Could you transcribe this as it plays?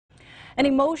An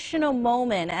emotional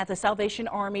moment at the Salvation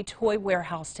Army Toy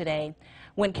Warehouse today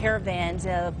when caravans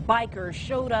of bikers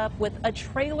showed up with a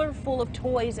trailer full of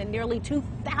toys and nearly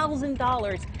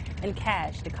 $2,000 in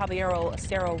cash. The Caballero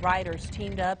Acero riders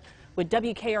teamed up with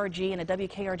WKRG and a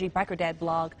WKRG Biker Dad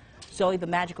blog, Zoe the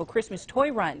Magical Christmas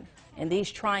Toy Run. In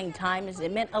these trying times,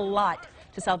 it meant a lot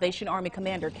to Salvation Army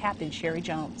Commander Captain Sherry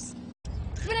Jones.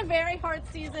 It's been a very hard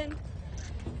season.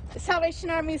 The Salvation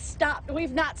Army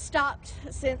we've not stopped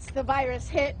since the virus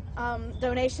hit.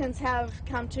 Donations have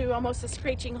come to almost a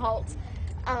screeching halt.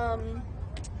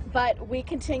 But we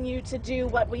continue to do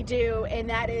what we do, and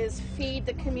that is feed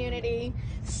the community,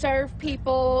 serve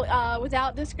people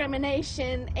without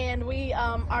discrimination, and we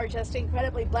are just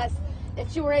incredibly blessed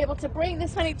that you were able to bring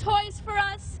this many toys for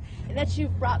us, and that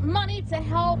you've brought money to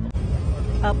help.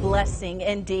 A blessing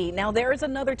indeed. Now there is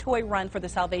another toy run for the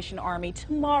Salvation Army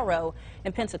tomorrow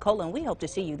in Pensacola, and we hope to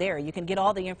see you there. You can get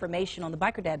all the information on the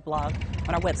Biker Dad blog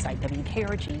on our website,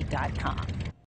 WKRG.com.